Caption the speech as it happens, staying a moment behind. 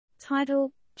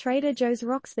Title: Trader Joe's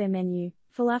rocks their menu,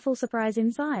 falafel surprise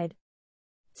inside.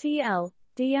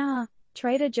 TLDR: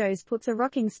 Trader Joe's puts a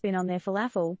rocking spin on their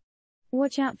falafel.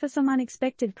 Watch out for some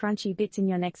unexpected crunchy bits in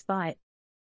your next bite.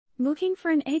 Looking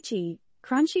for an edgy,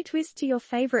 crunchy twist to your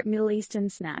favorite Middle Eastern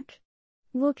snack?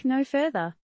 Look no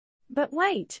further. But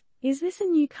wait, is this a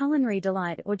new culinary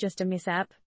delight or just a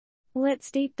mishap? Let's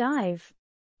deep dive.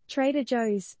 Trader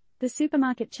Joe's, the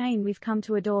supermarket chain we've come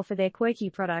to adore for their quirky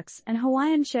products and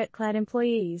Hawaiian shirt-clad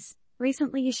employees,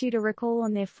 recently issued a recall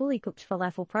on their fully cooked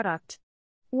falafel product.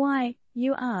 Why,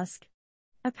 you ask?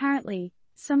 Apparently,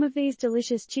 some of these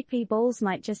delicious chickpea bowls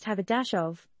might just have a dash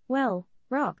of, well,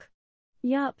 rock.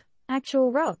 Yup,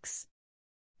 actual rocks.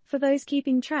 For those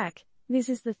keeping track, this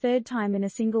is the third time in a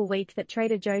single week that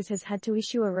Trader Joe's has had to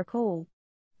issue a recall.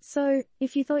 So,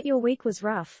 if you thought your week was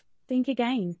rough, think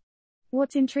again.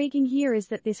 What's intriguing here is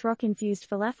that this rock-infused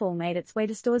falafel made its way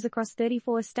to stores across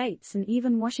 34 states and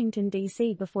even Washington,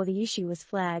 D.C. before the issue was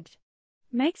flagged.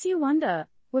 Makes you wonder,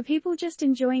 were people just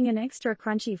enjoying an extra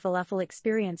crunchy falafel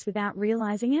experience without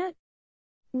realizing it?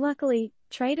 Luckily,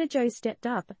 Trader Joe's stepped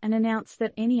up and announced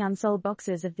that any unsold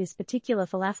boxes of this particular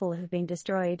falafel have been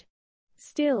destroyed.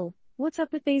 Still, what's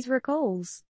up with these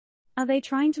recalls? Are they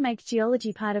trying to make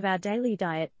geology part of our daily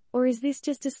diet, or is this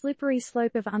just a slippery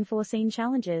slope of unforeseen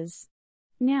challenges?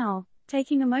 Now,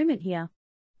 taking a moment here.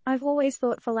 I've always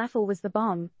thought falafel was the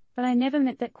bomb, but I never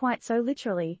meant that quite so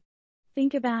literally.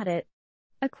 Think about it.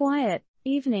 A quiet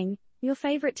evening, your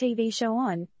favorite TV show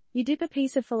on, you dip a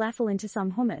piece of falafel into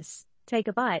some hummus, take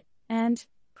a bite, and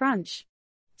crunch.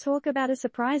 Talk about a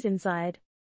surprise inside.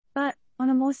 But, on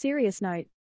a more serious note,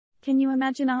 can you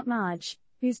imagine Aunt Marge,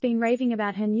 who's been raving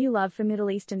about her new love for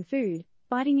Middle Eastern food,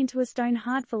 biting into a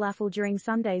stone-hard falafel during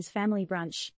Sunday's family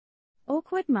brunch?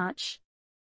 Awkward much?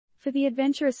 For the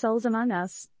adventurous souls among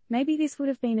us, maybe this would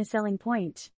have been a selling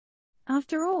point.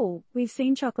 After all, we've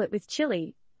seen chocolate with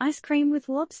chili, ice cream with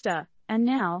lobster, and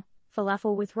now,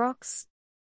 falafel with rocks.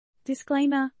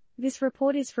 Disclaimer: this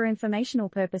report is for informational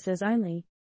purposes only.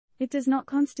 It does not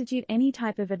constitute any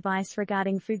type of advice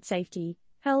regarding food safety,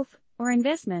 health, or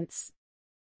investments.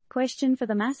 Question for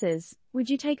the masses: would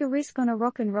you take a risk on a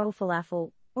rock and roll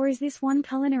falafel, or is this one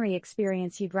culinary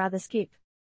experience you'd rather skip?